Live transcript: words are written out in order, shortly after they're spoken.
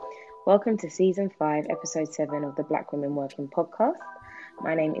Welcome to Season 5, Episode 7 of the Black Women Working podcast.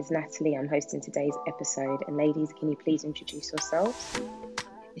 My name is Natalie. I'm hosting today's episode. And ladies, can you please introduce yourselves?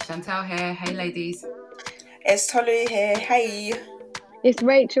 It's Chantal here. Hey, ladies. It's Tolu here. Hey. It's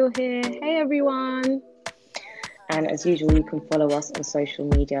Rachel here. Hey, everyone. And as usual, you can follow us on social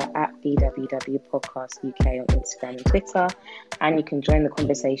media at BWW Podcast UK on Instagram and Twitter. And you can join the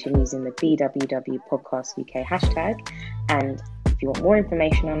conversation using the BWW Podcast UK hashtag. And if you want more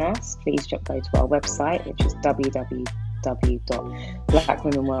information on us, please go to our website, which is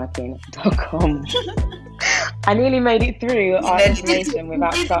www.blackwomenworking.com. I nearly made it through our information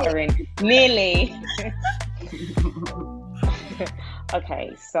without stuttering. Nearly.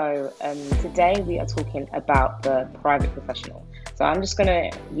 Okay, so today we are talking about the private professional. So I'm just going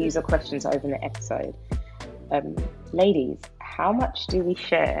to use a question to open the episode. Ladies, how much do we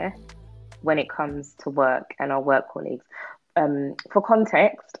share when it comes to work and our work colleagues? For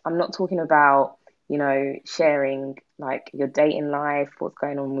context, I'm not talking about, sharing like your dating life, what's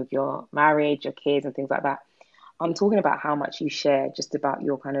going on with your marriage, your kids and things like that. I'm talking about how much you share just about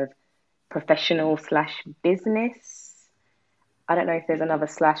your kind of professional/business. I don't know if there's another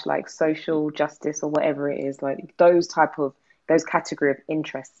 / like social justice or whatever it is, like those category of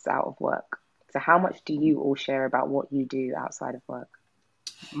interests out of work. So how much do you all share about what you do outside of work?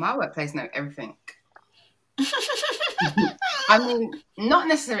 My workplace know everything. I mean, not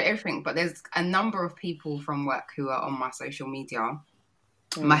necessarily everything, but there's a number of people from work who are on my social media.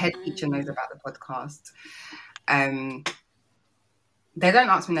 My head teacher knows about the podcast. They don't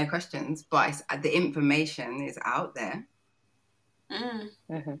ask me no questions, but the information is out there. Mm-hmm.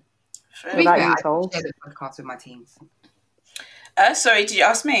 To be fair, I share the podcast with my teams. Sorry, did you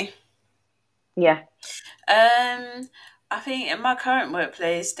ask me? Yeah. I think in my current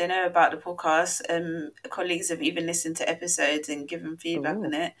workplace, they know about the podcast. Colleagues have even listened to episodes and given feedback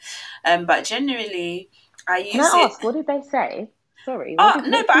on it. But generally, I use Can I ask, what did they say? Sorry. But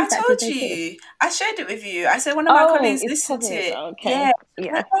I told you. I shared it with you. I said one of my colleagues listened to it. Okay.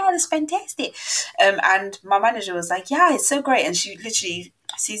 Yeah. Like, oh, that's fantastic. And my manager was like, yeah, it's so great. And she literally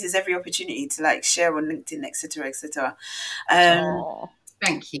seizes every opportunity to like share on LinkedIn, etc., etc.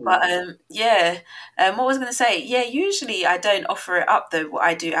 Thank you. But what was I going to say? Yeah, usually I don't offer it up though, what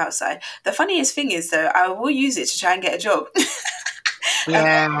I do outside. The funniest thing is though, I will use it to try and get a job.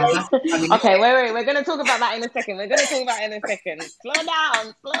 Yeah. Okay, wait. We're going to talk about that in a second. Slow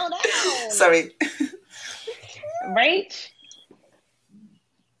down. Sorry. Rach?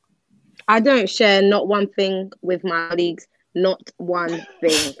 I don't share not one thing with my colleagues. Not one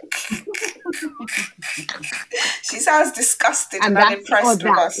thing. She sounds disgusted and unimpressed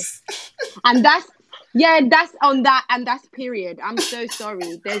with us. And that's on that, and that's period. I'm so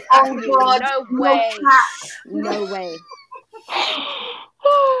sorry. There's absolutely no way.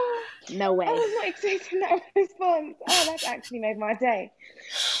 No way. I was not expecting that response. Oh, that's actually made my day.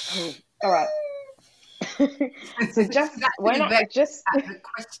 All right. So why not just the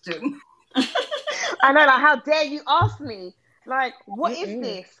question? I know, like, how dare you ask me? Like, what is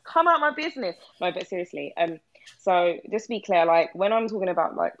this? Come out my business. No, but seriously. So just to be clear, like when I'm talking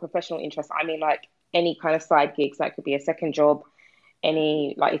about like professional interests, I mean like any kind of side gigs. That could be a second job,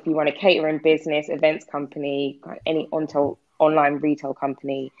 any like if you run a catering business, events company, any online retail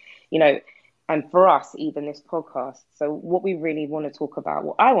company, and for us, even this podcast. So what we really want to talk about,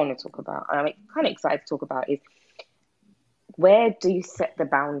 what I want to talk about, and I'm kind of excited to talk about is where do you set the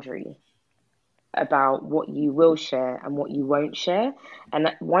boundary about what you will share and what you won't share? And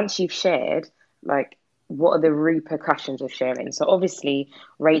that once you've shared, like, what are the repercussions of sharing? So obviously,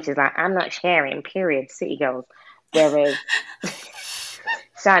 Rach is like, I'm not sharing, period, city girls. Whereas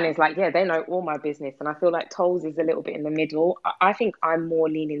Shan is like, yeah, they know all my business. And I feel like Toles is a little bit in the middle. I think I'm more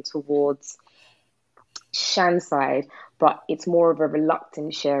leaning towards Shan's side, but it's more of a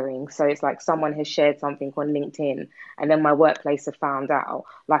reluctant sharing. So it's like someone has shared something on LinkedIn and then my workplace have found out.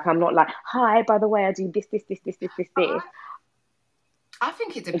 Like, I'm not like, hi, by the way, I do this. I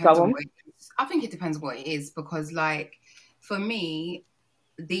think it depends on what it is. I think it depends what it is because, like, for me,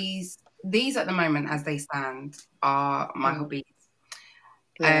 these at the moment as they stand are my hobbies.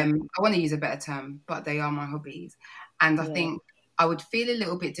 I want to use a better term, but they are my hobbies. And I think I would feel a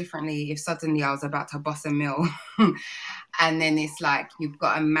little bit differently if suddenly I was about to bust a mill and then it's like you've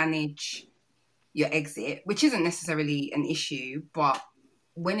got to manage your exit, which isn't necessarily an issue, but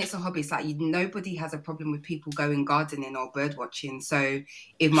when it's a hobby, it's like nobody has a problem with people going gardening or bird watching. So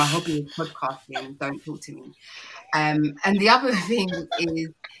if my hobby is podcasting, don't talk to me. And the other thing is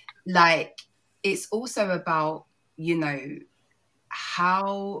like, it's also about,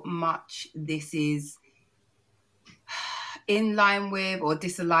 how much this is in line with or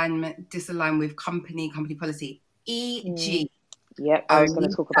disalign with company policy, e.g. Yep, I was going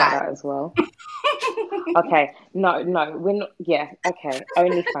to talk about that as well. Okay, no, we're not. Yeah, okay,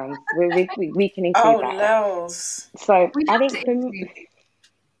 OnlyFans. We can include that. Lels. So I think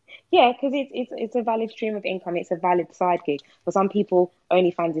because it's a valid stream of income. It's a valid side gig. For some people,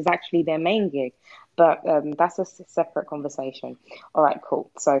 OnlyFans is actually their main gig, but that's a separate conversation. All right,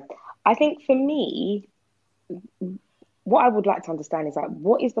 cool. So I think for me, what I would like to understand is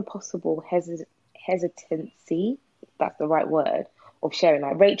what is the possible hesitancy, if that's the right word, of sharing?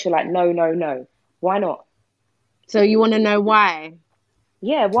 Like Rachel, like no. Why not? So you want to know why?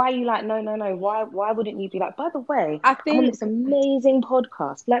 Yeah, why are you like, no? Why wouldn't you be like, by the way, I think I'm on this amazing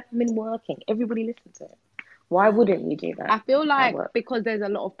podcast, Black Women Working. Everybody listen to it. Why wouldn't you do that? I feel like because there's a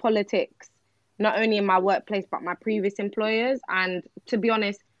lot of politics, not only in my workplace, but my previous employers. And to be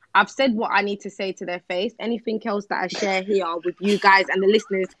honest, I've said what I need to say to their face. Anything else that I share here with you guys and the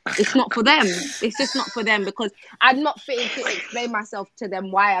listeners, it's not for them. It's just not for them, because I'm not fitting to explain myself to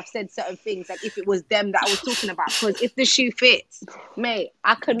them why I've said certain things, like if it was them that I was talking about. Because if the shoe fits, mate,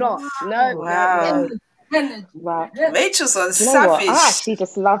 I cannot. Wow. Right. Rachel's on You know savage. what? I actually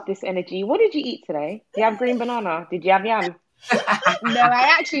just love this energy. What did you eat today? Did you have green banana? Did you have yam? No,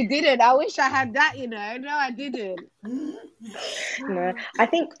 I actually didn't. I wish I had that, No, I didn't. No, I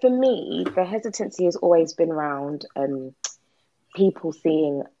think for me, the hesitancy has always been around people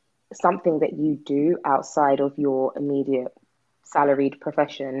seeing something that you do outside of your immediate salaried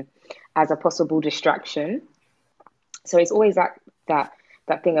profession as a possible distraction. So it's always that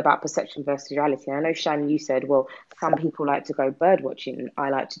thing about perception versus reality. I know, Shan, you said, well, some people like to go bird watching. I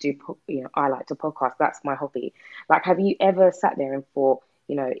like to I like to podcast. That's my hobby. Like, have you ever sat there and thought,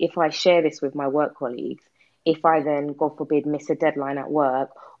 if I share this with my work colleagues, if I then, God forbid, miss a deadline at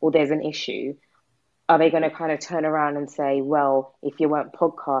work or there's an issue, are they going to kind of turn around and say, well, if you weren't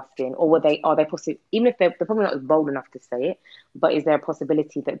podcasting, or are they possibly, even if they're probably not as bold enough to say it, but is there a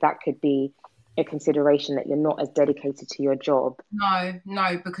possibility that could be a consideration, that you're not as dedicated to your job?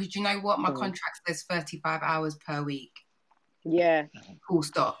 No, because you know what? My contract says 35 hours per week. Yeah. Full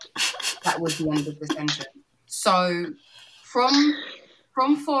stop. That was the end of the sentence. So from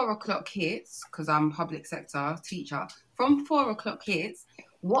 4 o'clock hits, because I'm public sector teacher, from 4 o'clock hits,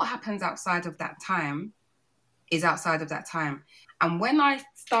 what happens outside of that time is outside of that time. And when I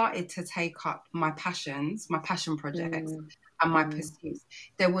started to take up my passion projects, and my pursuits,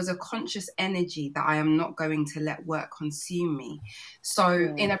 there was a conscious energy that I am not going to let work consume me. So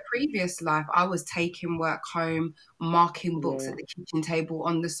in a previous life, I was taking work home, marking books at the kitchen table,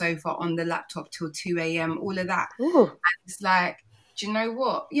 on the sofa, on the laptop till 2 a.m, all of that. Ooh. And it's like, do you know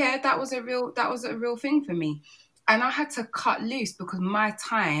what? Yeah, that was a real thing for me. And I had to cut loose, because my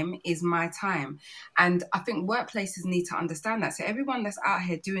time is my time. And I think workplaces need to understand that. So everyone that's out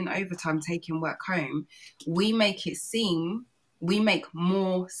here doing overtime, taking work home, we make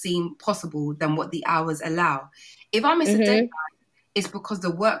more seem possible than what the hours allow. If I miss a deadline, it's because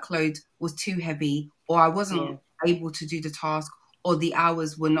the workload was too heavy, or I wasn't able to do the task, or the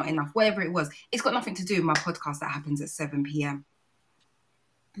hours were not enough, whatever it was. It's got nothing to do with my podcast that happens at 7 p.m.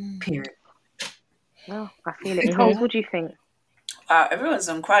 Period. No, I feel it. Toles, what do you think? Wow, everyone's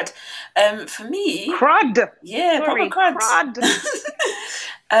on crud. For me... Crud! Yeah, sorry, proper crud.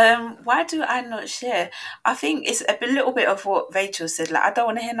 Why do I not share? I think it's a little bit of what Rachel said. Like, I don't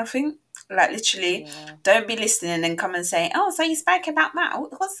want to hear nothing. Like, literally, don't be listening and come and say, oh, so you spoke about that?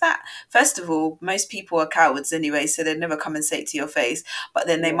 What's that? First of all, most people are cowards anyway, so they'll never come and say it to your face. But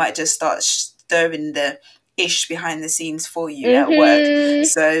then they might just start stirring the ish behind the scenes for you at work.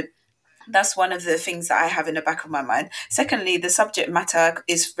 So that's one of the things that I have in the back of my mind. Secondly, the subject matter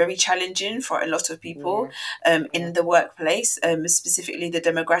is very challenging for a lot of people in the workplace, specifically the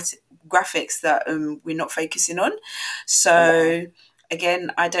demographics that we're not focusing on. So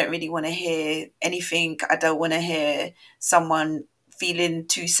again, I don't really want to hear anything. I don't want to hear someone feeling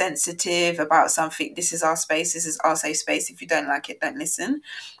too sensitive about something. This is our space. This is our safe space. If you don't like it, don't listen.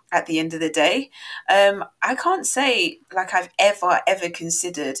 At the end of the day, I can't say like I've ever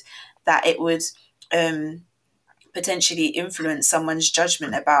considered that it would potentially influence someone's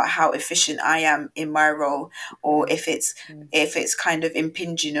judgment about how efficient I am in my role, or if it's kind of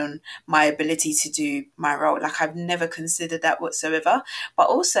impinging on my ability to do my role. Like, I've never considered that whatsoever. But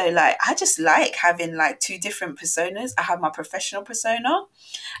also, like, I just like having like two different personas. I have my professional persona,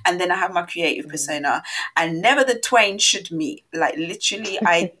 and then I have my creative persona, and never the twain should meet. Like, literally,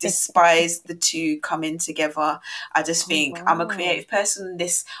 I despise the two coming together. I just think I'm a creative person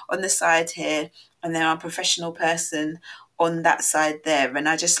on the side here, and then I'm a professional person on that side there, and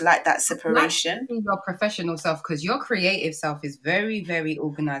I just like that separation. Like your professional self, because your creative self is very, very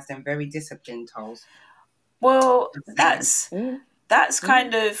organized and very disciplined, Toles. Well, that's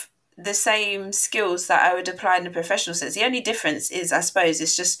kind of the same skills that I would apply in the professional sense. The only difference is, I suppose,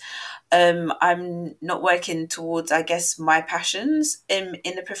 it's just I'm not working towards, I guess, my passions in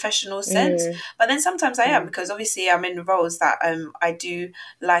the professional sense. But then sometimes I am, because obviously I'm in roles that I do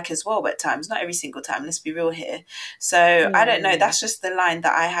like as well at times. Not every single time, let's be real here. So I don't know. That's just the line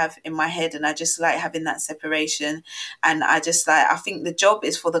that I have in my head, and I just like having that separation. And I just like, I think the job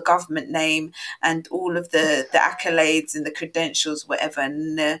is for the government name and all of the accolades and the credentials, whatever.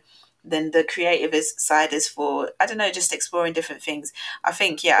 And then the creative side is for, I don't know, just exploring different things. I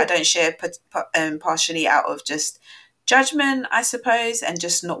think, I don't share partially out of just judgment, I suppose, and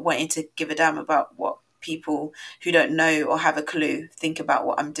just not wanting to give a damn about what people who don't know or have a clue think about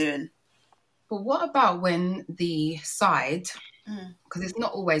what I'm doing. But what about when the side, because it's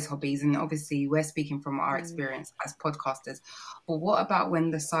not always hobbies, and obviously we're speaking from our experience as podcasters, but what about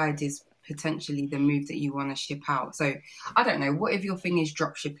when the side is potentially the move that you want to ship out? So I don't know, what if your thing is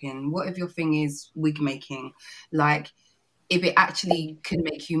drop shipping? What if your thing is wig making? Like, if it actually can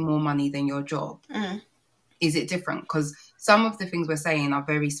make you more money than your job, is it different? Because some of the things we're saying are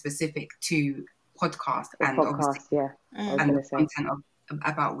very specific to podcast and obviously and the content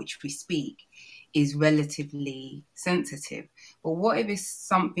about which we speak is relatively sensitive. But what if it's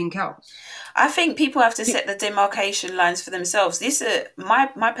something else? I think people have to set the demarcation lines for themselves. These are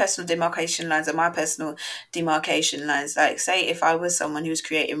my personal demarcation lines are my personal demarcation lines. Like, say if I was someone who's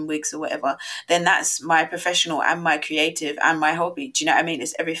creating wigs or whatever, then that's my professional and my creative and my hobby. Do you know what I mean?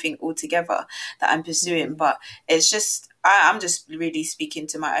 It's everything all together that I'm pursuing. But it's just, I'm just really speaking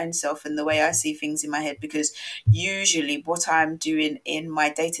to my own self and the way I see things in my head, because usually what I'm doing in my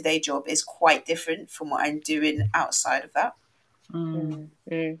day-to-day job is quite different from what I'm doing outside of that.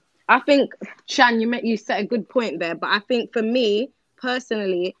 I think, Shan, you set a good point there, but I think for me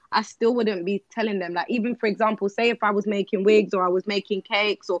personally, I still wouldn't be telling them. Like, even for example, say if I was making wigs or I was making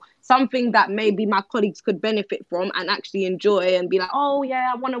cakes or something that maybe my colleagues could benefit from and actually enjoy and be like, oh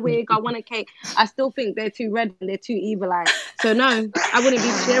yeah, I want a wig, I want a cake. I still think they're too red and they're too evil-eyed. So no, I wouldn't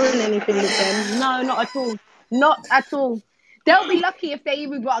be sharing anything with them. No, not at all. Not at all. They'll be lucky if they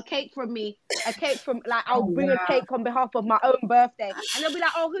even got a cake from me. A cake from, like, I'll bring a cake on behalf of my own birthday. And they'll be like,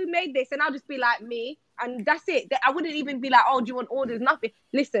 oh, who made this? And I'll just be like, me. And that's it. I wouldn't even be like, oh, do you want orders? Nothing.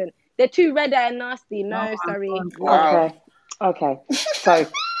 Listen, they're too red and nasty. No, sorry. Okay. So,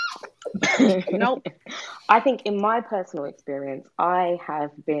 nope. I think in my personal experience, I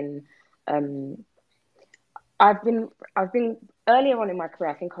have been, I've been earlier on in my career,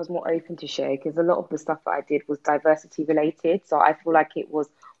 I think I was more open to share because a lot of the stuff that I did was diversity related. So I feel like it was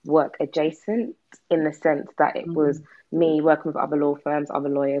work adjacent in the sense that it was me working with other law firms, other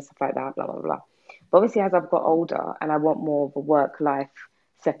lawyers, stuff like that, blah, blah, blah. But obviously, as I've got older and I want more of a work-life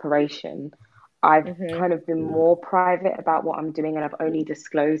separation, I've kind of been more private about what I'm doing, and I've only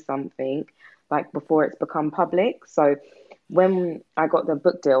disclosed something like before it's become public. So when I got the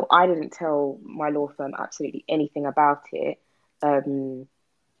book deal, I didn't tell my law firm absolutely anything about it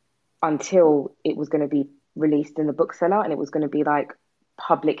until it was going to be released in the bookseller, and it was going to be like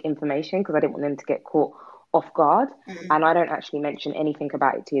public information because I didn't want them to get caught off guard. And I don't actually mention anything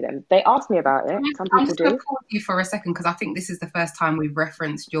about it to them. They asked me about it. Some people do. I'm just going to pause you for a second because I think this is the first time we've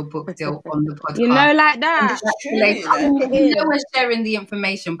referenced your book deal on the podcast. You know, like that. We're sharing the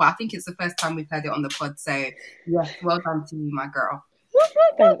information, but I think it's the first time we've heard it on the pod. So yes, well done to you, my girl.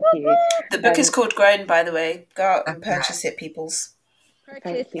 Thank you. The book is called Grown, by the way. Go out and purchase it, peoples.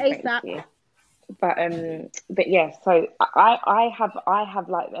 Thank you. But yeah, so I have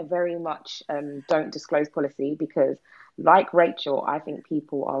like a very much don't disclose policy because, like Rachel, I think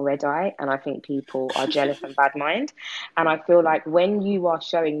people are red-eye and I think people are jealous and bad mind. And I feel like when you are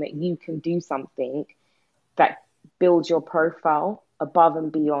showing that you can do something that builds your profile above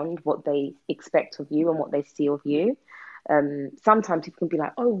and beyond what they expect of you and what they see of you, sometimes people can be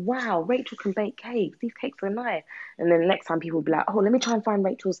like, oh wow, Rachel can bake cakes, these cakes are nice. And then the next time people will be like, oh, let me try and find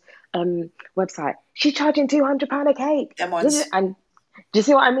Rachel's website, she's charging £200 a cake. And do you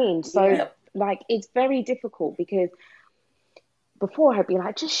see what I mean? So like it's very difficult because before I'd be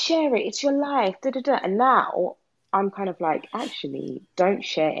like, just share it, it's your life, and now I'm kind of like, actually don't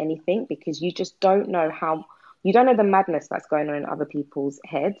share anything because you just don't know the madness that's going on in other people's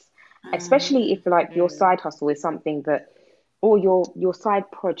heads. Especially if like your side hustle is something that, or your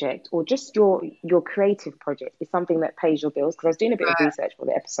side project, or just your creative project is something that pays your bills. Because I was doing a bit of research for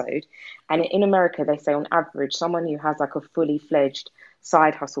the episode, and in America they say on average someone who has like a fully fledged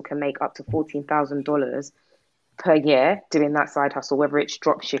side hustle can make up to $14,000 per year doing that side hustle, whether it's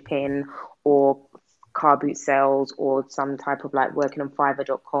drop shipping or car boot sales or some type of like working on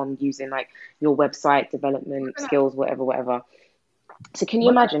Fiverr.com using like your website development skills, whatever. So can you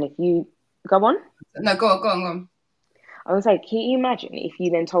imagine if you go on? No, go on. I was like, can you imagine if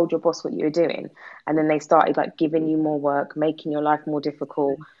you then told your boss what you were doing and then they started like giving you more work, making your life more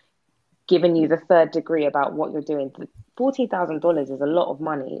difficult, giving you the third degree about what you're doing? $40,000 is a lot of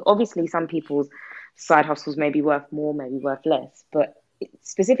money. Obviously, some people's side hustles may be worth more, maybe worth less, but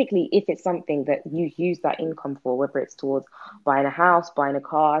specifically if it's something that you use that income for, whether it's towards buying a house, buying a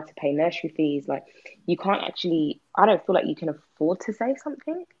car, to pay nursery fees, like you can't actually, I don't feel like you can afford to say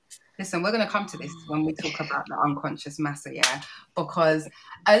something. Listen, we're going to come to this when we talk about the unconscious matter, yeah? Because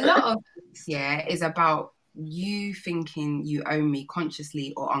a lot of this, yeah, is about you thinking you owe me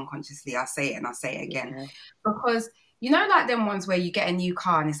consciously or unconsciously. I say it and I say it again. Yeah. Because, you know, like them ones where you get a new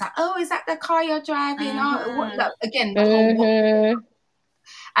car and it's like, oh, is that the car you're driving? Oh, what? Like, again, the whole what?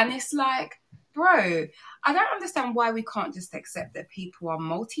 And it's like, bro, I don't understand why we can't just accept that people are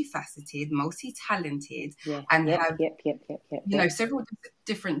multifaceted, multi-talented, and have you know, several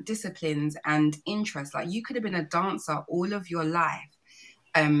different disciplines and interests. Like you could have been a dancer all of your life,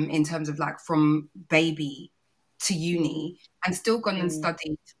 in terms of like from baby to uni, and still gone and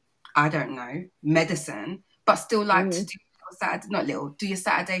studied, I don't know, medicine, but still like to do your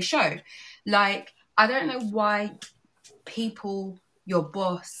Saturday show. Like I don't know why people, your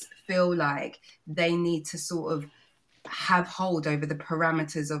boss, feel like they need to sort of have hold over the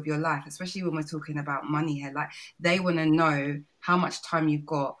parameters of your life, especially when we're talking about money here. Like they want to know how much time you've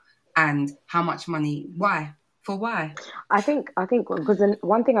got and how much money. Why? I think because then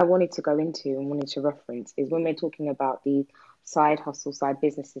one thing I wanted to go into and wanted to reference is when we're talking about the side hustle, side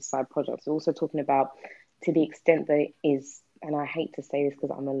businesses, side projects, we're also talking about, to the extent that it is, and I hate to say this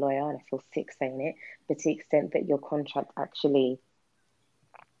because I'm a lawyer and I feel sick saying it, but to the extent that your contract actually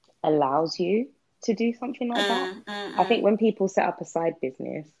allows you to do something like that. I think when people set up a side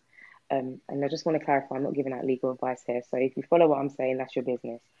business, and I just want to clarify, I'm not giving out legal advice here, so if you follow what I'm saying, that's your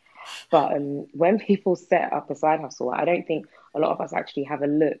business. But when people set up a side hustle, I don't think a lot of us actually have a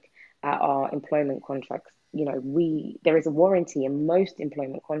look at our employment contracts. You know, there is a warranty in most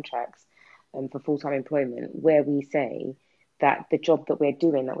employment contracts for full-time employment where we say that the job that we're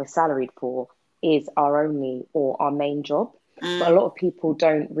doing, that we're salaried for, is our only or our main job. But a lot of people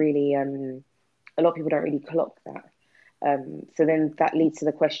don't really clock that. So then that leads to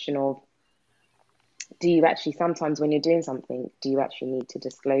the question of, do you actually, sometimes when you're doing something, do you actually need to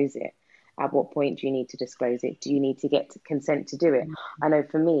disclose it? At what point do you need to disclose it? Do you need to get consent to do it? I know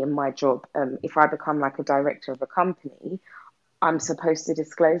for me in my job, if I become like a director of a company, I'm supposed to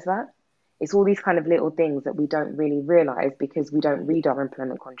disclose that. It's all these kind of little things that we don't really realize because we don't read our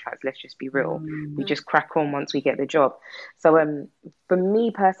employment contracts. Let's just be real. We just crack on once we get the job. So for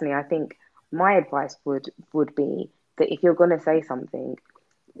me personally, I think my advice would be that if you're going to say something,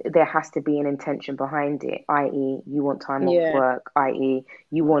 there has to be an intention behind it, i.e. you want time off work, i.e.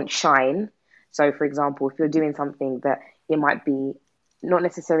 you want shine. So for example, if you're doing something that it might be not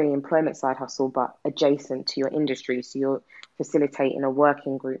necessarily employment side hustle, but adjacent to your industry, so you're facilitating a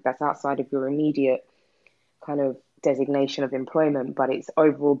working group that's outside of your immediate kind of designation of employment, but it's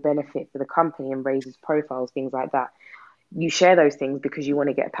overall benefit for the company and raises profiles, things like that. You share those things because you want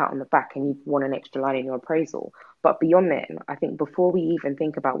to get a pat on the back and you want an extra line in your appraisal. But beyond that, I think before we even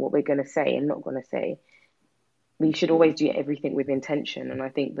think about what we're going to say and not going to say, we should always do everything with intention. And I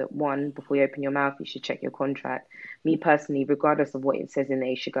think that before you open your mouth, you should check your contract. Me personally, regardless of what it says in there,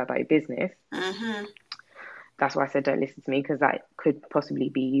 you should go about your business. That's why I said don't listen to me, because that could possibly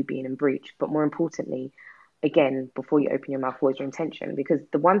be you being in breach. But more importantly, again, before you open your mouth, what is your intention? Because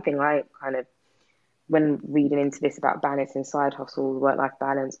the one thing I kind of, when reading into this about balancing side hustle, work-life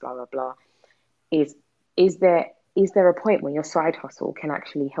balance, blah, blah, blah, is there a point when your side hustle can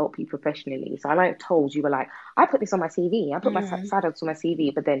actually help you professionally? So I like told you were like, I put this on my CV. I put my side hustle on my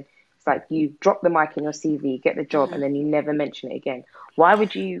CV, but then it's like you drop the mic in your CV, get the job, and then you never mention it again. Why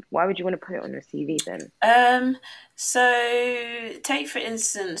would you want to put it on your CV then? So take for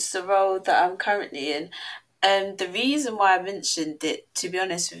instance the role that I'm currently in. The reason why I mentioned it, to be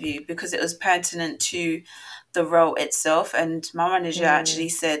honest with you, because it was pertinent to the role itself, and my manager actually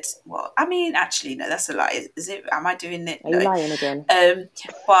said, well, I mean, actually, no, that's a lie. Is it? Am I doing it? Are you lying again?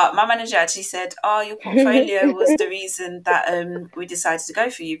 But my manager actually said, oh, your portfolio was the reason that we decided to go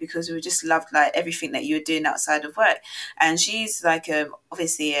for you, because we just loved like everything that you were doing outside of work. And she's like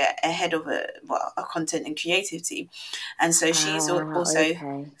obviously a head of a content and creative team, and so she's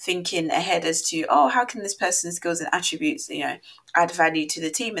also thinking ahead as to, oh, how can this person's skills and attributes, add value to the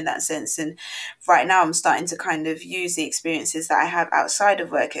team in that sense. And right now I'm starting to kind of use the experiences that I have outside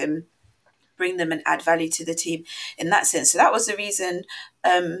of work and bring them and add value to the team in that sense. So that was the reason.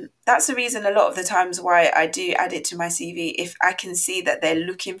 That's the reason a lot of the times why I do add it to my CV. If I can see that they're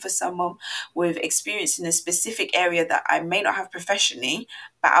looking for someone with experience in a specific area that I may not have professionally,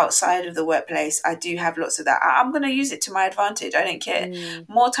 but outside of the workplace, I do have lots of that. I'm going to use it to my advantage. I don't care.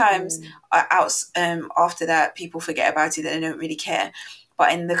 More times after that, people forget about it and they don't really care.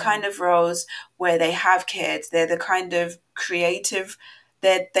 But in the kind of roles where they have cared, they're the kind of creative.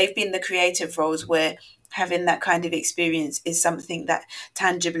 They've been the creative roles where having that kind of experience is something that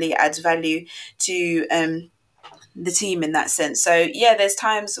tangibly adds value to the team in that sense. So yeah, there's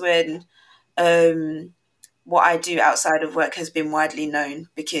times when what I do outside of work has been widely known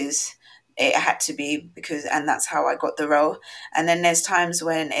because it had to be, and that's how I got the role. And then there's times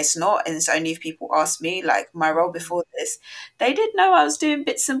when it's not, and it's only if people ask me. Like my role before this, they did know I was doing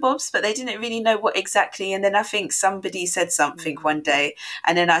bits and bobs, but they didn't really know what exactly. And then I think somebody said something one day,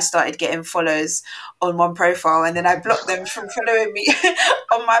 and then I started getting follows on one profile, and then I blocked them from following me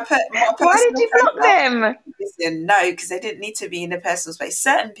on my personal. Why did you block them? Listen, no, because they didn't need to be in a personal space.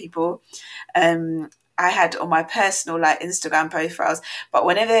 Certain people, I had on my personal like Instagram profiles, but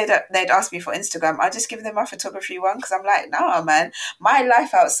whenever they'd ask me for Instagram, I just give them my photography one because I'm like, nah, man, my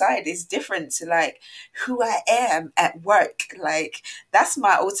life outside is different to like who I am at work. Like that's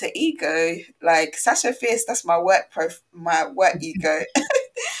my alter ego. Like Sasha Fierce, that's my work ego.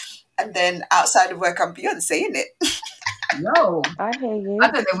 And then outside of work, I'm Beyonce, innit? Yo, I hear you. I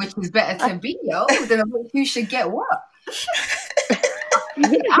don't know which is better to be, yo. I don't know who should get what.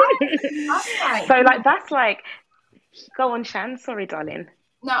 So like that's like, go on, Shan. Sorry, darling.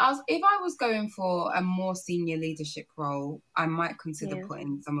 No, if I was going for a more senior leadership role, I might consider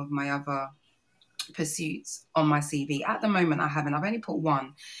putting some of my other pursuits on my CV. At the moment, I haven't. I've only put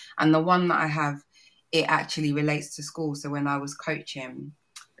one, and the one that I have, it actually relates to school. So when I was coaching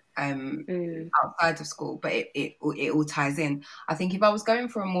outside of school, but it all ties in. I think if I was going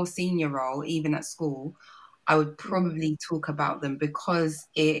for a more senior role, even at school, I would probably talk about them because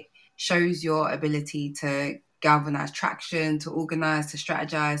it shows your ability to galvanize traction, to organize, to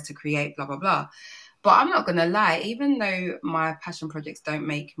strategize, to create, blah, blah, blah. But I'm not going to lie, even though my passion projects don't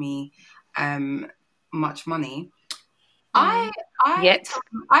make me much money, I tell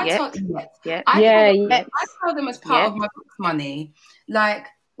them as part of my book's money, like,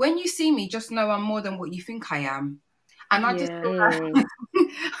 when you see me, just know I'm more than what you think I am. And I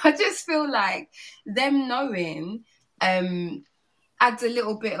just feel like them knowing adds a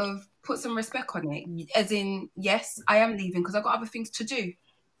little bit of, put some respect on it. As in, yes, I am leaving because I've got other things to do.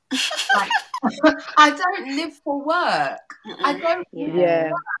 Like, I don't live for work. I don't live for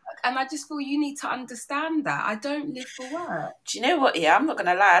work. And I just feel you need to understand that. I don't live for work. Do you know what? Yeah, I'm not going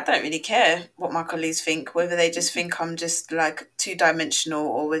to lie. I don't really care what my colleagues think, whether they just think I'm just like two-dimensional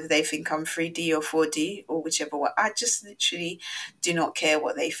or whether they think I'm 3D or 4D or whichever one. I just literally do not care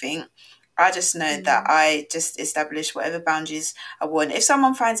what they think. I just know that I just establish whatever boundaries I want. If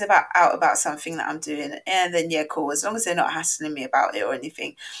someone finds out about something that I'm doing, then yeah, cool. As long as they're not hassling me about it or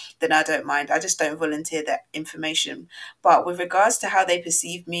anything, then I don't mind. I just don't volunteer that information. But with regards to how they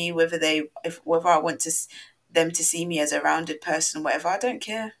perceive me, whether I want them to see me as a rounded person, whatever, I don't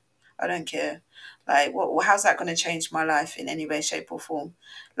care. I don't care. Like, how's that going to change my life in any way, shape, or form?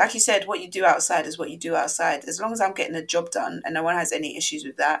 Like you said, what you do outside is what you do outside. As long as I'm getting a job done and no one has any issues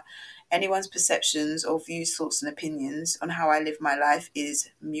with that, anyone's perceptions or views, thoughts, and opinions on how I live my life is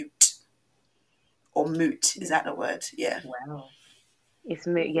mute. Or moot. Is that the word? Yeah. Wow. It's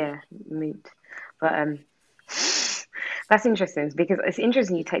moot, moot. But that's interesting because it's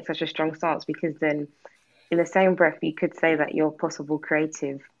interesting you take such a strong stance because then in the same breath, you could say that your possible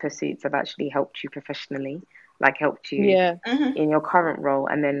creative pursuits have actually helped you professionally, like helped you in your current role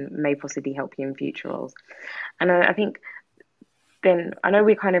and then may possibly help you in future roles. And I think then I know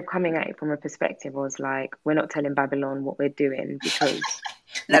we're kind of coming at it from a perspective was like, we're not telling Babylon what we're doing because...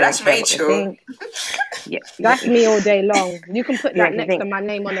 No, that's Rachel. That's me all day long. You can put that next to my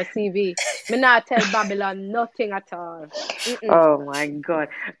name on a CV. Me not tell Babylon nothing at all. Oh my God,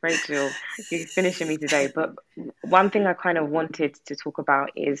 Rachel, you're finishing me today. But one thing I kind of wanted to talk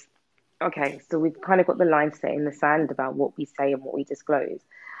about is, okay, so we've kind of got the line set in the sand about what we say and what we disclose.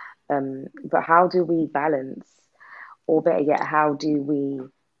 But how do we balance, or better yet, how do we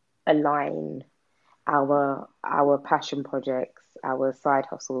align our passion projects, our side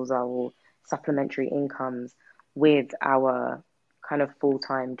hustles, our supplementary incomes with our kind of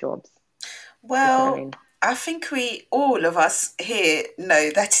full-time jobs? Well, I think we, all of us here,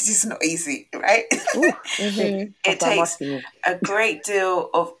 know that it is not easy, right? It takes a great deal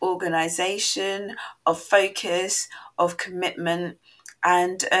of organisation, of focus, of commitment,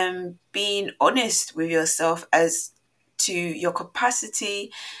 and being honest with yourself as to your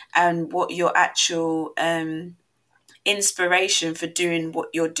capacity and what your actual inspiration for doing what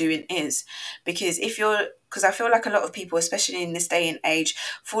you're doing is. Because I feel like a lot of people, especially in this day and age,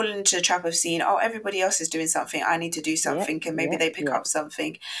 fall into the trap of seeing, oh, everybody else is doing something, I need to do something, and maybe they pick up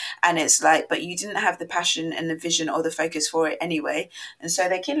something, and it's like, but you didn't have the passion and the vision or the focus for it anyway, and so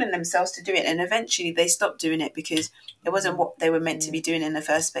they're killing themselves to do it, and eventually they stop doing it because it wasn't what they were meant to be doing in the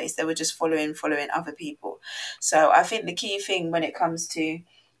first place. They were just following other people. So I think the key thing when it comes to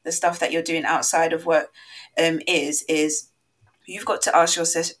the stuff that you're doing outside of work is you've got to ask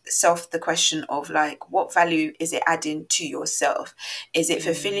yourself the question of like, what value is it adding to yourself? Is it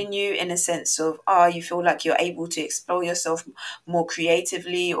fulfilling you in a sense of, you feel like you're able to explore yourself more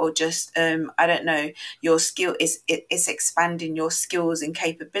creatively, or just, I don't know, your skill it's expanding your skills and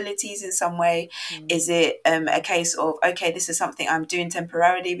capabilities in some way? Is it a case of, okay, this is something I'm doing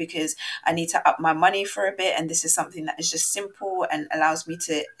temporarily because I need to up my money for a bit, and this is something that is just simple and allows me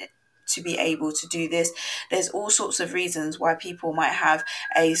to be able to do this? There's all sorts of reasons why people might have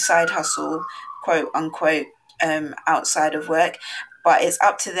a side hustle, quote unquote, outside of work, but it's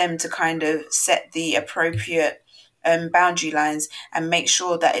up to them to kind of set the appropriate boundary lines and make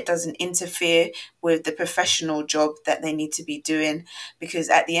sure that it doesn't interfere with the professional job that they need to be doing, because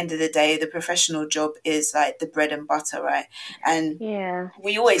at the end of the day, the professional job is like the bread and butter, right? And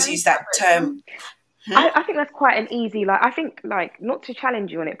we always use that term. I think that's quite an easy, like, I think, like, not to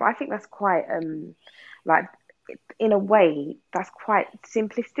challenge you on it, but I think that's quite, like, in a way, that's quite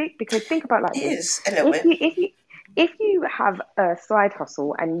simplistic, because think about like this. A little bit. If you have a side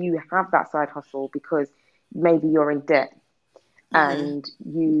hustle, and you have that side hustle because maybe you're in debt and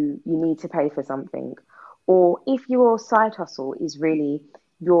you need to pay for something, or if your side hustle is really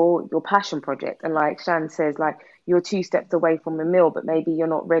your passion project, and like Shan says, like, you're 2 steps away from a meal, but maybe you're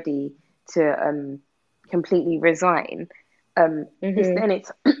not ready to completely resign, then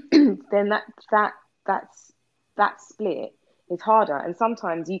it's then that split is harder. And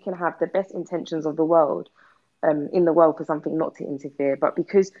sometimes you can have the best intentions of the world in the world for something not to interfere, but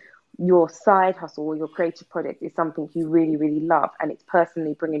because your side hustle or your creative project is something you really, really love and it's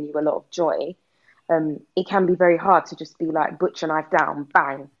personally bringing you a lot of joy, it can be very hard to just be like, butcher knife down,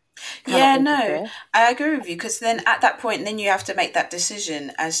 bang. No, I agree with you, because then at that point, then you have to make that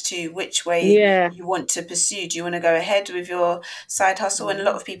decision as to which way you want to pursue. Do you want to go ahead with your side hustle? And a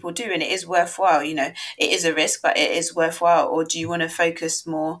lot of people do, and it is worthwhile. You know, it is a risk, but it is worthwhile. Or do you want to focus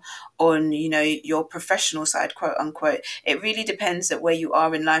more on, you know, your professional side, quote unquote? It really depends at where you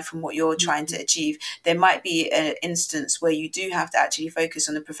are in life and what you're trying to achieve. There might be an instance where you do have to actually focus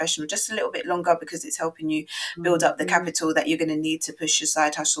on the professional just a little bit longer, because it's helping you build up the capital that you're going to need to push your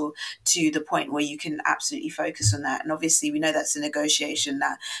side hustle to the point where you can absolutely focus on that. And obviously we know that's a negotiation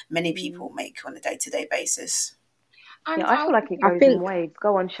that many people make on a day-to-day basis. And I feel like it goes in waves.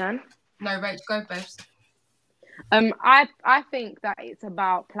 Go on, Shan. No, Rach, go, babes. I think that it's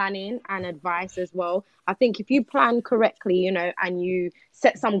about planning and advice as well. I think if you plan correctly, you know, and you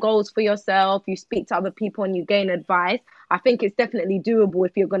set some goals for yourself, you speak to other people and you gain advice, I think it's definitely doable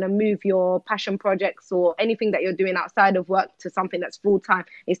if you're going to move your passion projects or anything that you're doing outside of work to something that's full-time.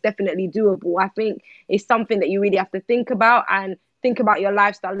 It's definitely doable. I think it's something that you really have to think about, and think about your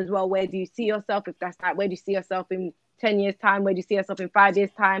lifestyle as well. Where do you see yourself? If that's like, where do you see yourself in 10 years time? Where do you see yourself in 5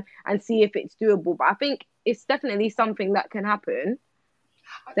 years time? And see if it's doable. But I think it's definitely something that can happen.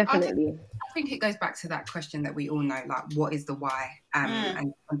 Definitely. I think it goes back to that question that we all know, like, what is the why?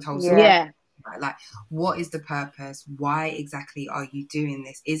 And Tulsa. Like, what is the purpose? Why exactly are you doing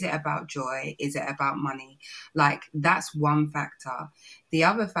this? Is it about joy? Is it about money? Like, that's one factor. The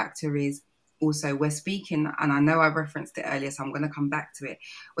other factor is also, we're speaking, and I know I referenced it earlier, so I'm going to come back to it.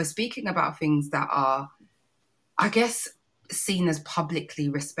 We're speaking about things that are, I guess, seen as publicly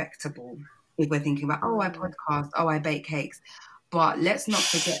respectable. If we're thinking about, I podcast, I bake cakes. But let's not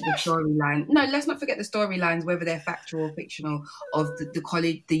forget the storyline. No, let's not forget the storylines, whether they're factual or fictional, of the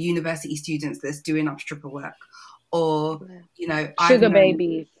college, the university students that's doing up stripper work. Or, you know, sugar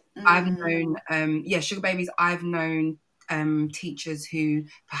babies. I've known, sugar babies. I've known teachers who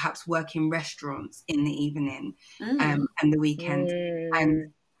perhaps work in restaurants in the evening and the weekend.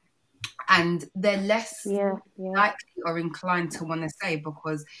 And they're less likely or inclined to want to say,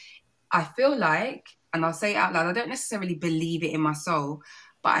 because I feel like, and I'll say it out loud, I don't necessarily believe it in my soul,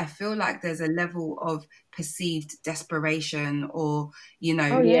 but I feel like there's a level of perceived desperation, or, you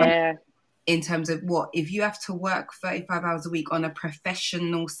know, in terms of what, if you have to work 35 hours a week on a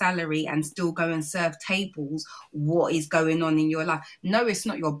professional salary and still go and serve tables, what is going on in your life? No, it's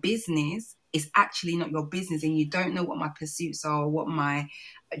not your business. It's actually not your business, and you don't know what my pursuits are, or what my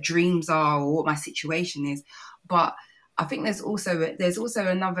dreams are, or what my situation is. But I think there's also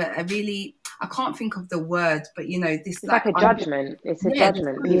another, a really, I can't think of the word, but you know, this it's like a judgment. It's a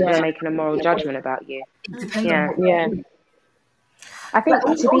judgment. People are making a moral judgment about you. It depends on what I think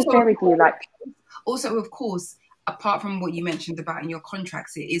to be fair with you, like also, of course, apart from what you mentioned about in your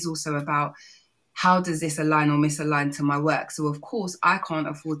contracts, it is also about how does this align or misalign to my work. So of course, I can't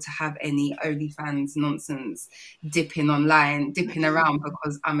afford to have any OnlyFans nonsense dipping around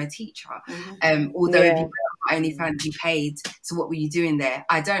because I'm a teacher. Although if you were on OnlyFans, you paid. So what were you doing there?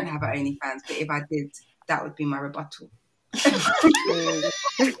 I don't have an OnlyFans, but if I did, that would be my rebuttal. I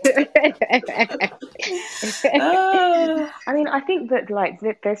mean, I think that like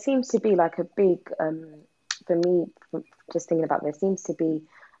there seems to be like a big for me, just thinking about, there seems to be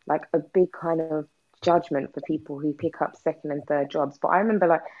like a big kind of judgment for people who pick up second and third jobs. But I remember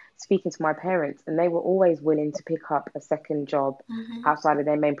like speaking to my parents, and they were always willing to pick up a second job outside of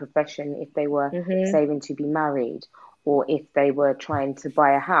their main profession if they were saving to be married, or if they were trying to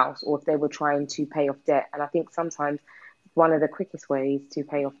buy a house, or if they were trying to pay off debt. And I think sometimes one of the quickest ways to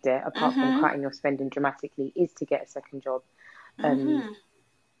pay off debt, apart from cutting your spending dramatically, is to get a second job.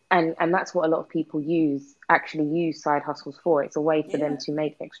 And that's what a lot of people actually use side hustles for. It's a way for them to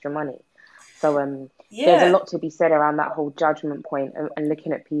make extra money. So there's a lot to be said around that whole judgment point, and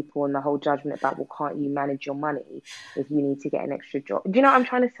looking at people and the whole judgment about, well, can't you manage your money if you need to get an extra job? Do you know what I'm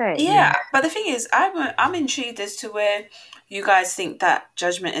trying to say? Yeah, but the thing is, I'm intrigued as to where you guys think that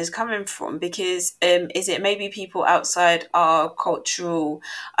judgment is coming from, because is it maybe people outside our cultural,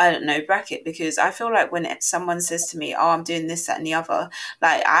 I don't know, bracket? Because I feel like when someone says to me, oh, I'm doing this, that and the other,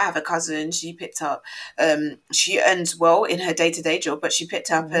 like I have a cousin, she picked up, she earns well in her day-to-day job, but she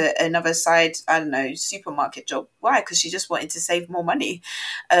picked up another side, I don't know, supermarket job. Why? Because she just wanted to save more money.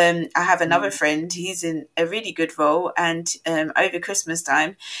 I have another friend, he's in a really good role, and over Christmas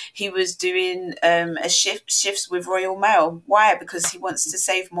time, he was doing shifts with Royal Mail. Why? Because he wants to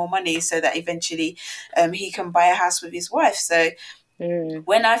save more money so that eventually he can buy a house with his wife. So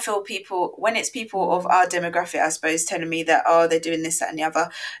when I feel when it's people of our demographic, I suppose, telling me that, oh, they're doing this, that and the other,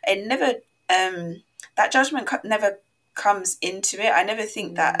 it never, that judgment never comes into it. I never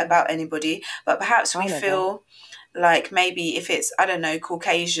think that about anybody, but perhaps we feel like maybe if it's, I don't know,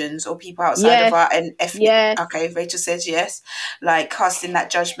 Caucasians or people outside of our ethnic, okay, Rachel says yes, like casting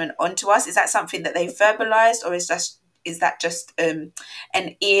that judgment onto us. Is that something that they verbalized, or is that just an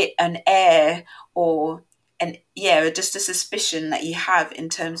air or just a suspicion that you have in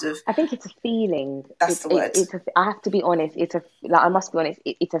terms of? I think it's a feeling. That's the word. I have to be honest. I must be honest.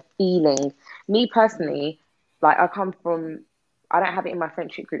 It's a feeling. Me personally, like I don't have it in my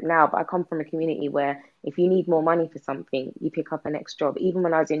friendship group now, but I come from a community where if you need more money for something, you pick up a next job. Even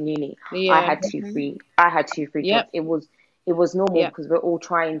when I was in uni, I had two free jobs. It was normal because we're all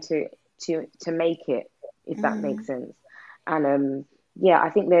trying to make it, if that makes sense. And I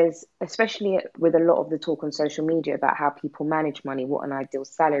think there's, especially with a lot of the talk on social media about how people manage money, what an ideal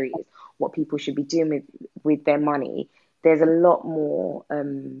salary is, what people should be doing with their money, there's a lot more,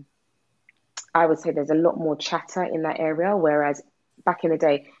 I would say there's a lot more chatter in that area, whereas back in the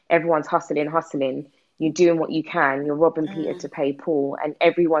day, everyone's hustling, you're doing what you can, you're robbing Peter to pay Paul, and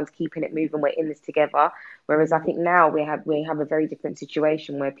everyone's keeping it moving, we're in this together. Whereas I think now we have a very different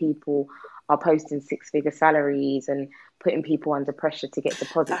situation where people are posting 6-figure salaries and putting people under pressure to get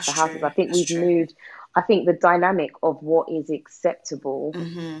deposits for houses. I think we've moved. I think the dynamic of what is acceptable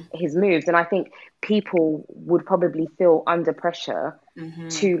has moved. And I think people would probably feel under pressure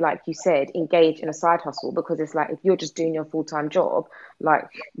to, like you said, engage in a side hustle, because it's like, if you're just doing your full-time job, like,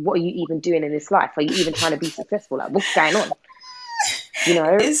 what are you even doing in this life? Are you even trying to be successful? Like, what's going on? You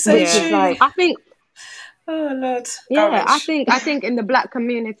know? It's so true. Like, I think... Oh, Lord. Yeah, I think in the Black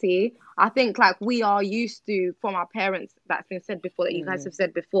community, I think like we are used to, from our parents, that's been said before, that you guys have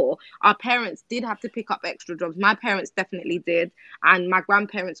said before, our parents did have to pick up extra jobs. My parents definitely did, and my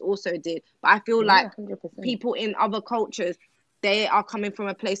grandparents also did. But I feel like 100%. People in other cultures, they are coming from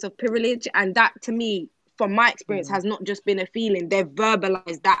a place of privilege, and that, to me, from my experience, has not just been a feeling. They've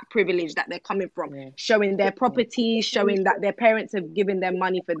verbalized that privilege that they're coming from, showing their properties, showing that their parents have given them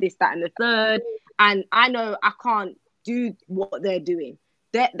money for this, that, and the third. And I know I can't do what they're doing.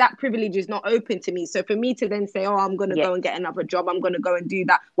 That privilege is not open to me. So for me to then say, oh, I'm going to go and get another job, I'm going to go and do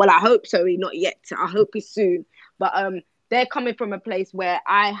that. Well, I hope so. Not yet. I hope it's soon. But they're coming from a place where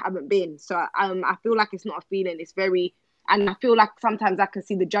I haven't been. So I feel like it's not a feeling. It's very And I feel like sometimes I can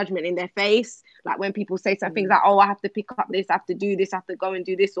see the judgment in their face. Like when people say some things like, oh, I have to pick up this, I have to do this, I have to go and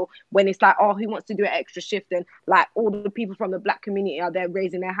do this. Or when it's like, oh, who wants to do an extra shift? And like all the people from the Black community are there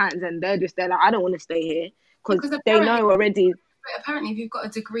raising their hands and they're like, I don't want to stay here. Because they know already. But apparently if you've got a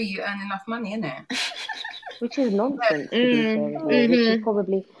degree, you earn enough money, innit? Which is nonsense, to be fair. Which is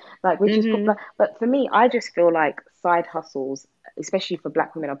probably, but for me, I just feel like side hustles, especially for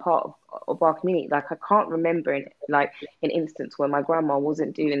Black women, are part of our community. Like, I can't remember an instance where my grandma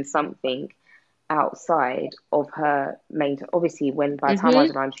wasn't doing something outside of her main. Obviously, by the time I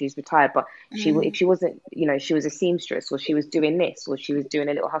was around, she was retired. But if she wasn't, she was a seamstress, or she was doing this, or she was doing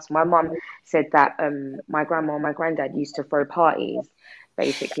a little hustle. My mum said that my grandma and my granddad used to throw parties,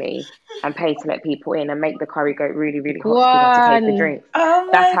 basically, and pay to let people in and make the curry go really, really hot to pay for drinks.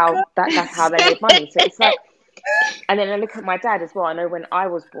 That's how they made money. So it's like, and then I look at my dad as well. I know when I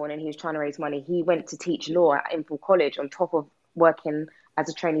was born and he was trying to raise money, he went to teach law at Imperial College on top of working as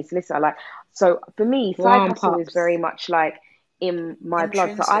a trainee solicitor. Like, so for me, side hustle is very much like in my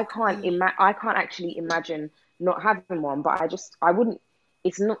blood. So I can't actually imagine not having one. But I wouldn't.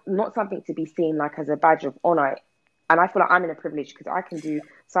 It's not something to be seen like as a badge of honor. And I feel like I'm in a privilege because I can do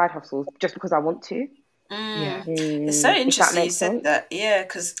side hustles just because I want to. It's so interesting you said that. Yeah,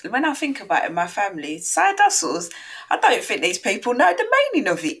 because when I think about it in my family, side hustles, I don't think these people know the meaning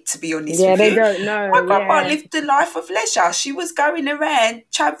of it, to be honest with you. Yeah, they don't know. My grandma lived the life of leisure. She was going around,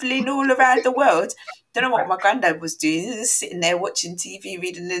 travelling all around the world. Don't know what my granddad was doing. He was just sitting there watching TV,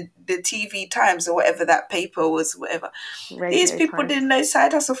 reading the TV Times or whatever that paper was, whatever. These people didn't know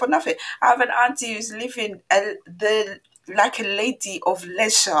side hustle for nothing. I have an auntie who's living like a lady of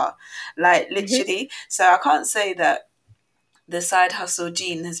leisure, like literally. So I can't say that the side hustle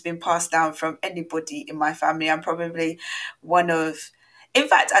gene has been passed down from anybody in my family. I'm probably one of... In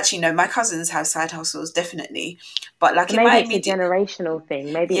fact, actually, no, my cousins have side hustles, definitely. But like, maybe it's a generational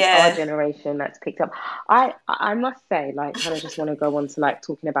thing. Maybe it's our generation that's picked up. I must say, like, kind of just want to go on to like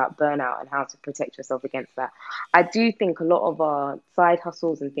talking about burnout and how to protect yourself against that. I do think a lot of our side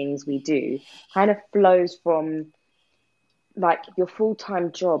hustles and things we do kind of flows from like your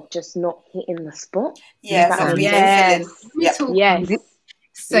full-time job just not hitting the spot. Yes.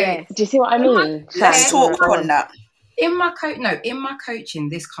 So do you see what I mean? Let's talk on that. In my coaching,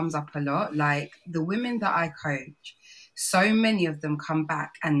 this comes up a lot. Like the women that I coach, so many of them come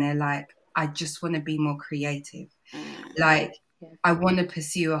back and they're like, I just want to be more creative. Like, I want to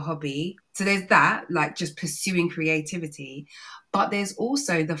pursue a hobby. So there's that, like just pursuing creativity. But there's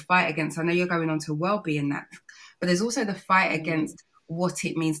also the fight against, I know you're going on to well-being that, but there's also the fight against what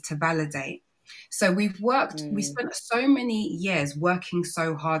it means to validate. So we spent so many years working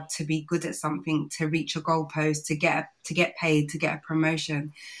so hard to be good at something, to reach a goalpost, to get paid, to get a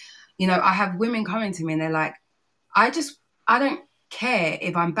promotion. I have women coming to me and they're like, I don't care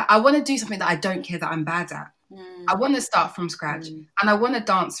if I'm bad. I want to do something that I don't care that I'm bad at. I want to start from scratch and I want to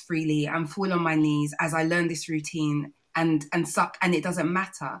dance freely and fall on my knees as I learn this routine and suck, and it doesn't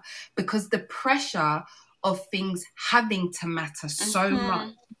matter, because the pressure of things having to matter so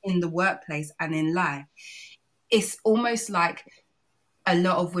much in the workplace and in life, it's almost like a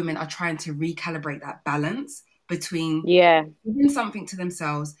lot of women are trying to recalibrate that balance between giving something to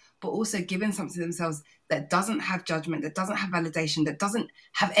themselves, but also giving something to themselves that doesn't have judgment, that doesn't have validation, that doesn't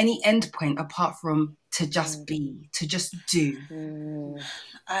have any end point apart from to just be, to just do.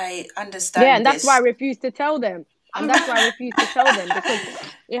 I understand. Yeah, and that's why I refuse to tell them. And that's why I refuse to tell them, because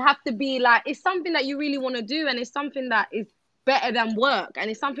it have to be like, it's something that you really want to do, and it's something that is better than work, and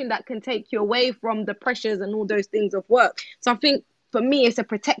it's something that can take you away from the pressures and all those things of work. So I think for me, it's a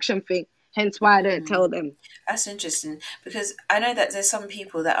protection thing. Hence why I don't tell them. That's interesting, because I know that there's some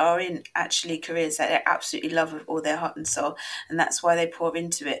people that are in actually careers that they absolutely love with all their heart and soul, and that's why they pour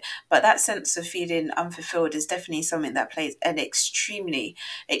into it. But that sense of feeling unfulfilled is definitely something that plays an extremely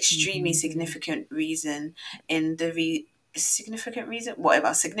significant reason in the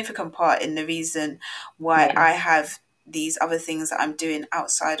significant part in the reason why I have these other things that I'm doing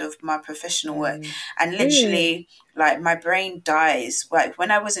outside of my professional work. And literally, like, my brain dies. Like,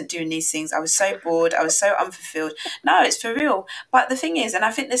 when I wasn't doing these things, I was so bored, I was so unfulfilled. No, it's for real. But the thing is, and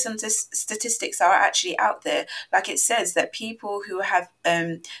I think there's some statistics that are actually out there, like it says that people who have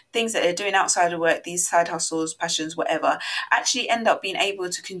things that they're doing outside of work, these side hustles, passions, whatever, actually end up being able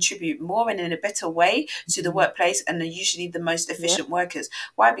to contribute more and in a better way to the workplace, and are usually the most efficient workers.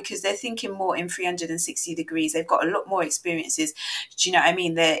 Why? Because they're thinking more in 360 degrees. They've got a lot more experiences. Do you know what I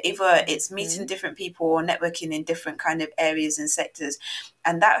mean? They're either it's meeting different people or networking in different different kind of areas and sectors.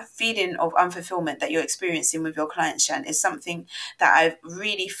 And that feeling of unfulfillment that you're experiencing with your clients, Shan, is something that I've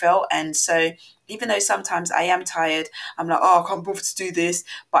really felt. And so even though sometimes I am tired, I'm like, oh, I can't bother to do this.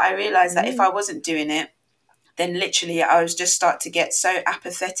 But I realized that if I wasn't doing it, then literally I was just start to get so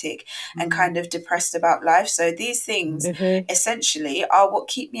apathetic and kind of depressed about life. So these things essentially are what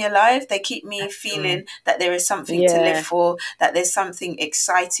keep me alive. They keep me feeling that there is something to live for, that there's something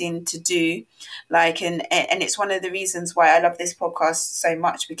exciting to do. Like, and it's one of the reasons why I love this podcast so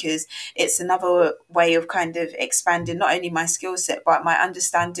much, because it's another way of kind of expanding not only my skill set, but my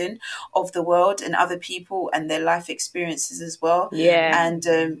understanding of the world and other people and their life experiences as well. And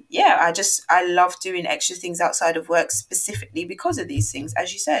I love doing extra things outside of work specifically because of these things,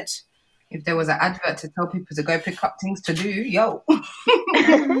 as you said. If there was an advert to tell people to go pick up things to do, yo. You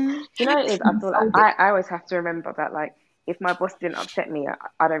know, it is, I feel like I always have to remember that, like, if my boss didn't upset me,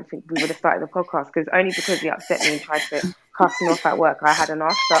 I don't think we would have started the podcast, because only because he upset me and tried to cast me off at work, I had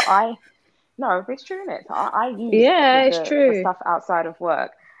enough. So no, it's true, innit? So I use the stuff outside of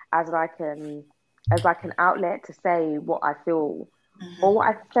work as like an outlet to say what I feel or what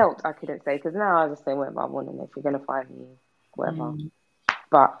I felt I couldn't say, because now I just say whatever I want, and if you're going to find me, whatever.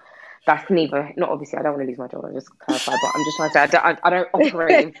 But that's not obviously, I don't want to lose my job, I just clarify, but I'm just trying to say I don't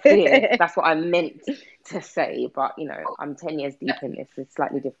operate in fear. That's what I meant to say, but you know, I'm 10 years deep in this, it's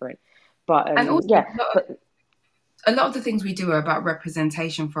slightly different. But and also, a lot of the things we do are about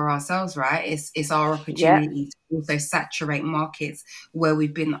representation for ourselves, right? It's our opportunity to also saturate markets where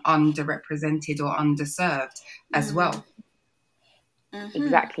we've been underrepresented or underserved as well.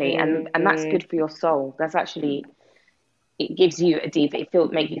 Exactly, and that's good for your soul. That's actually, it gives you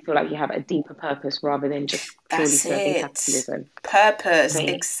make you feel like you have a deeper purpose rather than just purely serving capitalism. Purpose,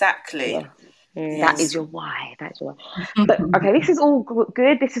 exactly. Yeah. That is your why. That's your why. But okay, this is all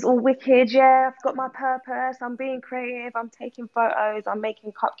good. This is all wicked. Yeah, I've got my purpose. I'm being creative. I'm taking photos. I'm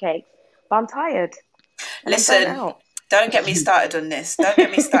making cupcakes. But I'm tired. Listen. Don't get me started on this.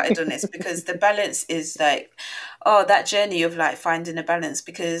 Because the balance is like, that journey of like finding a balance,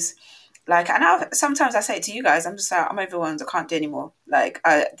 because like, and sometimes I say it to you guys, I'm just like, I'm overwhelmed. I can't do anymore. Like,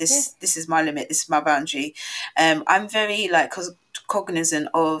 this is my limit. This is my boundary. I'm very like cognizant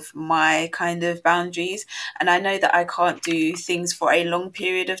of my kind of boundaries, and I know that I can't do things for a long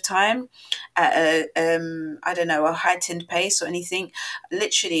period of time at a heightened pace or anything.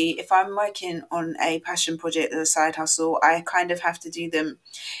 Literally, if I'm working on a passion project or a side hustle, I kind of have to do them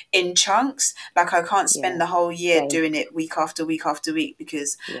in chunks. Like, I can't spend the whole year doing it week after week after week,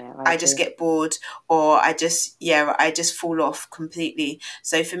 because I just get bored, or I just fall off completely.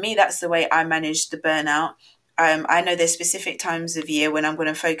 So for me, that's the way I manage the burnout. I know there's specific times of year when I'm going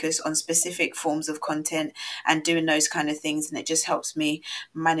to focus on specific forms of content and doing those kind of things, and it just helps me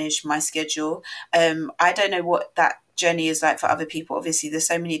manage my schedule. I don't know what that journey is like for other people. Obviously, there's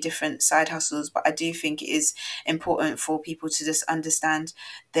so many different side hustles, but I do think it is important for people to just understand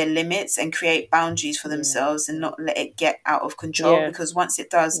their limits and create boundaries for themselves and not let it get out of control, because once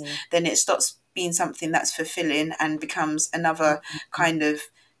it does, then it stops being something that's fulfilling and becomes another kind of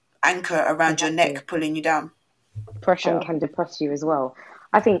anchor around your neck, pulling you down. Pressure can depress you as well.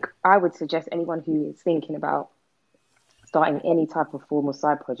 I think I would suggest anyone who is thinking about starting any type of formal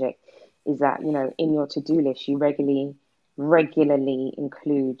side project is that, you know, in your to-do list, you regularly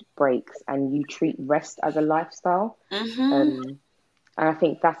include breaks, and you treat rest as a lifestyle. And I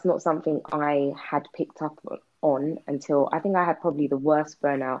think that's not something I had picked up on until I think I had probably the worst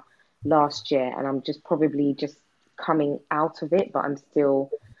burnout last year, and I'm just probably just coming out of it, but I'm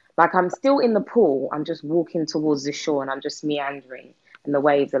still in the pool. I'm just walking towards the shore and I'm just meandering, and the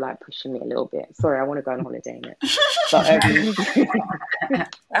waves are like pushing me a little bit. Sorry, I want to go on holiday in it. But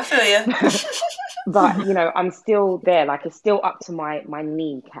I feel you. But you know, I'm still there. Like, it's still up to my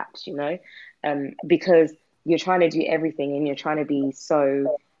kneecaps, you know, because you're trying to do everything and you're trying to be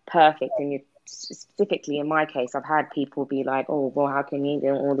so perfect. And you're specifically, in my case, I've had people be like, "Oh, well, how can you do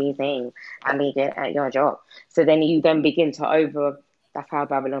all these things and be good at your job?" So then you begin to that's how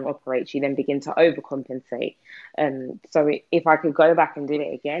Babylon operates. You then begin to overcompensate. So if I could go back and do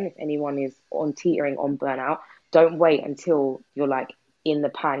it again, if anyone is teetering on burnout, don't wait until you're like in the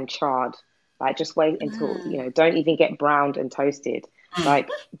pan charred. Like, just wait until, you know, don't even get browned and toasted. Like,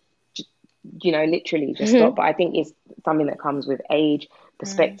 you know, literally just stop. But I think it's something that comes with age,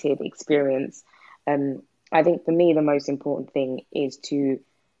 perspective, experience. I think for me, the most important thing is to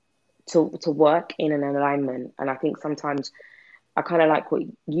work in an alignment. And I think sometimes I kind of like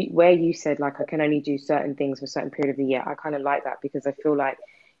where you said, like, I can only do certain things for a certain period of the year. I kind of like that, because I feel like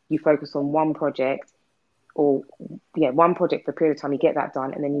you focus on one project one project for a period of time, you get that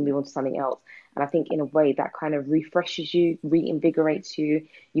done, and then you move on to something else. And I think in a way that kind of refreshes you, reinvigorates you.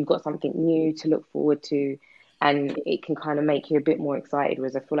 You've got something new to look forward to, and it can kind of make you a bit more excited.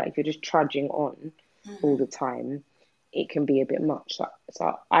 Whereas I feel like if you're just trudging on all the time, it can be a bit much.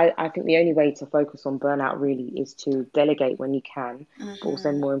 So I think the only way to focus on burnout really is to delegate when you can, but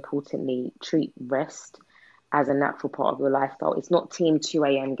also more importantly, treat rest as a natural part of your lifestyle. It's not team 2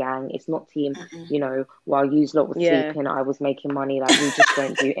 a.m. gang. It's not team, while you lot was sleeping, I was making money. Like, we just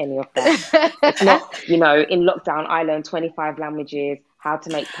don't do any of that. It's not, in lockdown, I learned 25 languages, how to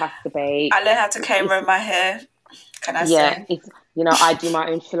make pasta bake. I learned how to comb my hair. Can I say? Yeah, it's, I do my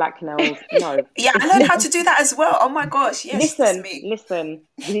own shellac nails. No. Yeah, I learned how to do that as well. Oh my gosh, yes. Listen,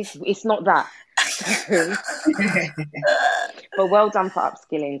 it's not that. But well done for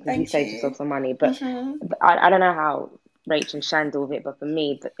upskilling, because you saved yourself some money. But I don't know how Rach and Shan deal with it, but for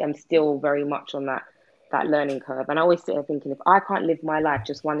me, I'm still very much on that learning curve. And I always sit there thinking, if I can't live my life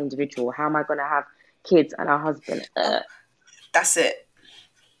just one individual, how am I going to have kids and a husband? That's it.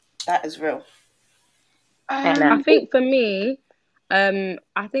 That is real. I think for me,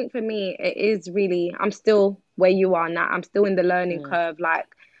 it is really, I'm still where you are now. I'm still in the learning curve, like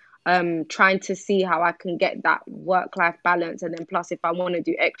trying to see how I can get that work-life balance. And then plus, if I want to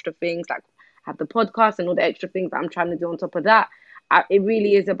do extra things, like have the podcast and all the extra things that I'm trying to do on top of that, it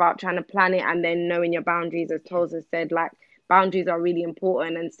really is about trying to plan it and then knowing your boundaries. As Toz has said, like, boundaries are really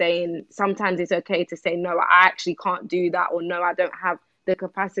important, and saying sometimes it's okay to say, no, I actually can't do that, or no, I don't have the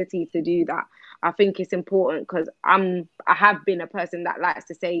capacity to do that. I think it's important, because I have been a person that likes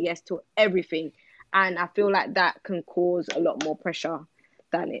to say yes to everything, and I feel like that can cause a lot more pressure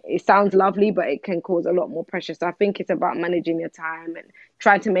than it sounds lovely, but it can cause a lot more pressure. So I think it's about managing your time and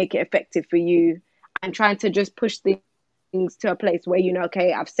trying to make it effective for you, and trying to just push things to a place where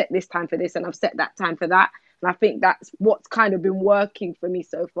okay, I've set this time for this and I've set that time for that. And I think that's what's kind of been working for me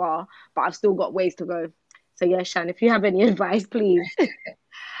so far, but I've still got ways to go. So yeah, Shan, if you have any advice, please.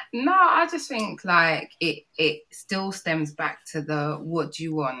 No, I just think like it still stems back to the what do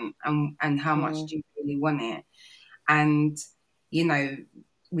you want and how much do you really want it. And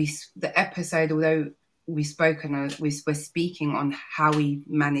the episode, although we're speaking on how we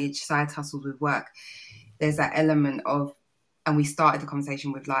manage side hustles with work, there's that element of, and we started the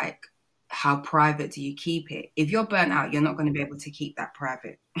conversation with like, how private do you keep it? If you're burnt out, you're not going to be able to keep that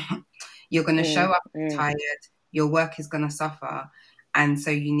private. You're going to show up tired. Your work is going to suffer. And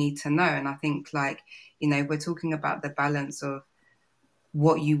so you need to know. And I think like, we're talking about the balance of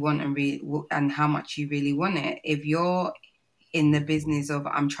what you want and how much you really want it. If you're in the business of,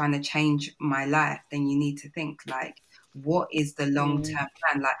 I'm trying to change my life, then you need to think like, what is the long-term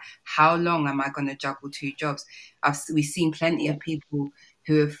plan? Like, how long am I going to juggle 2 jobs? We've seen plenty of people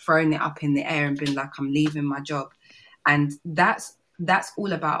who have thrown it up in the air and been like, I'm leaving my job. And that's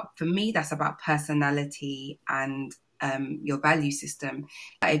all about, for me, that's about personality and your value system.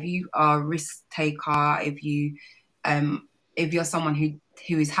 If you are a risk taker, if you're someone who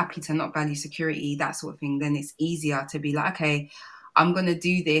is happy to not value security, that sort of thing, then it's easier to be like, okay, I'm going to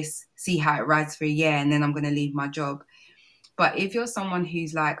do this, see how it rides for a year, and then I'm going to leave my job. But if you're someone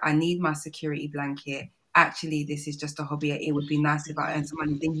who's like, I need my security blanket, actually, this is just a hobby, it would be nice if I earn some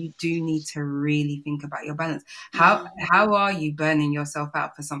money, then you do need to really think about your balance. How are you burning yourself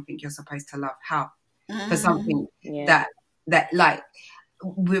out for something you're supposed to love? How? For something that like,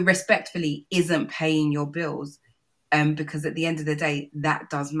 respectfully isn't paying your bills, because at the end of the day, that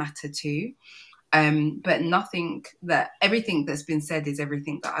does matter too. But everything that's been said is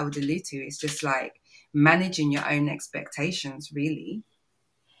everything that I would allude to. It's just like managing your own expectations, really,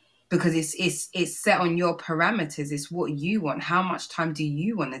 because it's set on your parameters. It's what you want. How much time do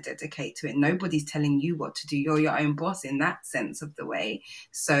you want to dedicate to it? Nobody's telling you what to do. You're your own boss in that sense of the way.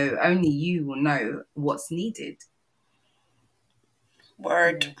 So only you will know what's needed.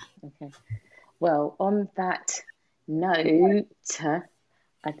 Word. Okay. Well, on that note,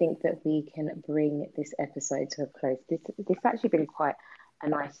 I think that we can bring this episode to a close. This has actually been quite a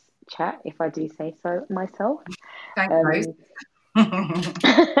nice chat, if I do say so myself. Thanks.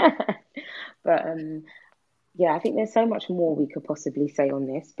 But I think there's so much more we could possibly say on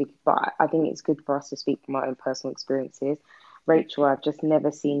this, but I think it's good for us to speak from our own personal experiences. Rachel, I've just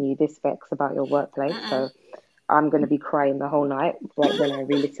never seen you this vexed about your workplace, so I'm going to be crying the whole night right when I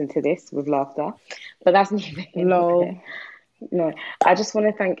re-listen to this with laughter. But that's neither here nor there. No, I just want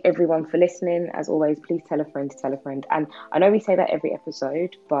to thank everyone for listening. As always, please tell a friend to tell a friend. And I know we say that every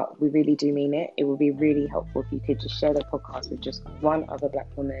episode, but we really do mean it. It would be really helpful if you could just share the podcast with just one other Black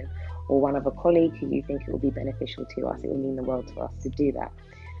woman or one other colleague who you think it will be beneficial to us. It would mean the world to us to do that.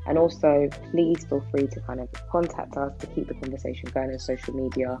 And also, please feel free to kind of contact us to keep the conversation going on social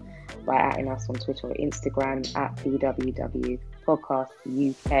media by @ing us on Twitter or Instagram @BWW Podcast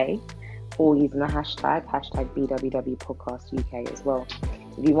UK, or using the hashtag BWW Podcast UK as well.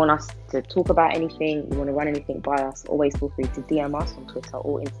 If you want us to talk about anything, you want to run anything by us, always feel free to DM us on Twitter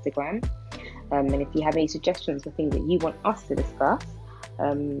or Instagram. And if you have any suggestions for things that you want us to discuss,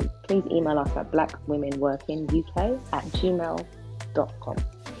 please email us at blackwomenworkinguk@gmail.com.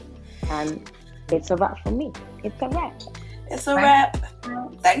 And it's a wrap from me. It's a wrap. It's a wrap.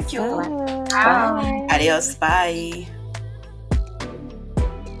 Thank you. Bye. Adios. Bye.